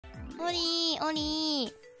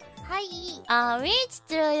Ollie. はい。Which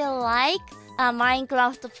do you like?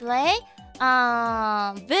 Minecraft play?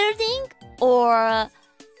 Building or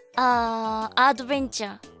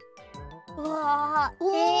adventure? うわ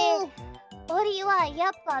ー、オリはや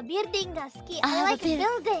っぱビルディングが好き。I like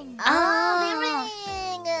building. building.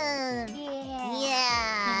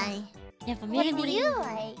 Yeah. やっぱ What do building. you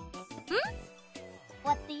like?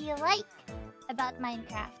 What do you like about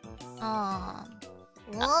Minecraft?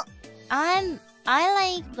 I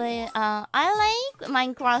like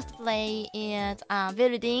Minecraft play is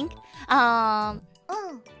building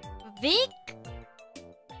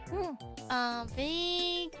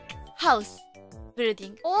big house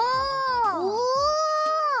building. お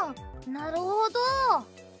ー、なるほど。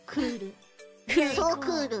クール。Very そう cool.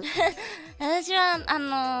 クール。私は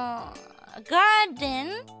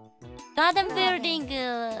garden building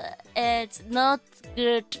is not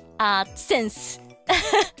good sense.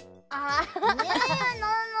 あー、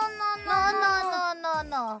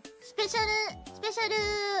no. スペシャル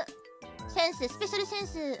セン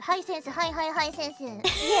ス、ハイセンス、ハイセンス。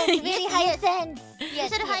Yes, very high sense. スペ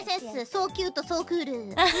シャルハイセンス、そうキュート、そうクール。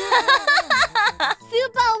Super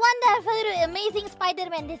wonderful, amazing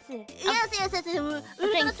Spider-Man です。Yes. ウ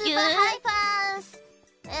ルトラスーパーハイパース。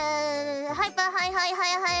ハイパー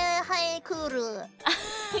ハイクール。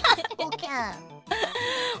オッケー。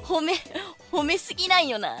褒めすぎない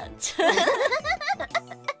よな。スー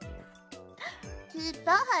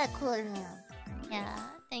パーハイクール。Yeah,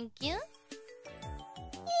 thank you.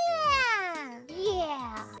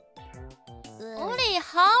 Yeah. Ollie,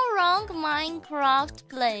 how long Minecraft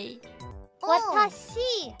play? 私、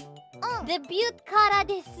デビューから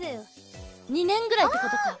です。2年ぐらいってこと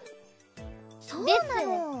か。そうです。な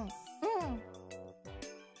の。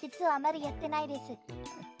実はあまりやってないです。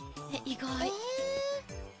意外。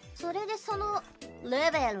それでそのレ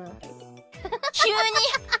ベル。急に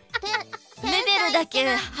レベルだ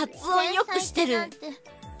け発音よくしてる。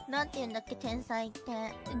なんて言うんだっけ、天才って。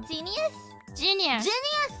ジニジュニア。オリ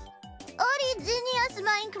ジニアス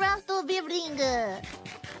マインクラフトビルディング。アス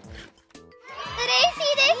嬉し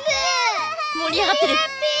いです盛り上がってる。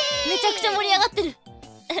めちゃくちゃ盛り上がってる。ス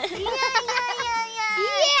ーパー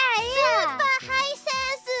ハイセン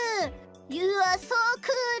ス You are so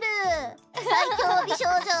cool 最強美少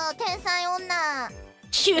女天才女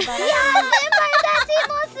急。先輩たち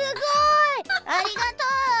もすごい。ありがと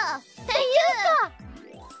うっていうか、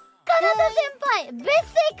カナタ先輩、別世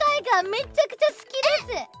界がめちゃくちゃ好きです。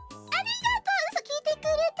ありがとう聞いてく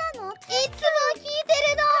れたのいつも聞いて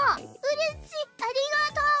るの。嬉しいありが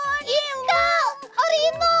とういつか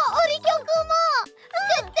オリ曲も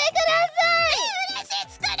作ってください。嬉しい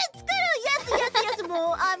作る Yes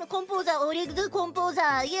もうI'm a composer オリグコンポー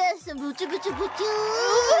ザー Yes ブチュキス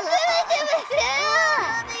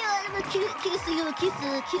ユ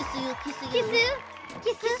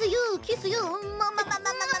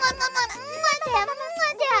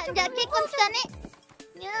じゃあ結婚したね。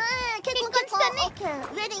結婚したね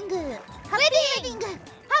ウェディングハッピーウェディング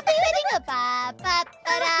パーパッパ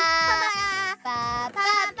ラーパーパッ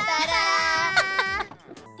パラ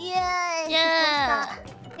イエーイー。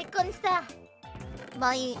結婚した。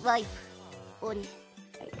マイワイフオリ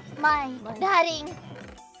マイダーリンカ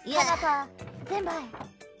イエーナタ先輩。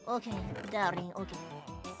オッケーダーリンオッケー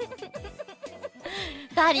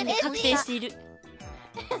ダーリンで確定している。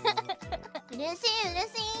嬉しい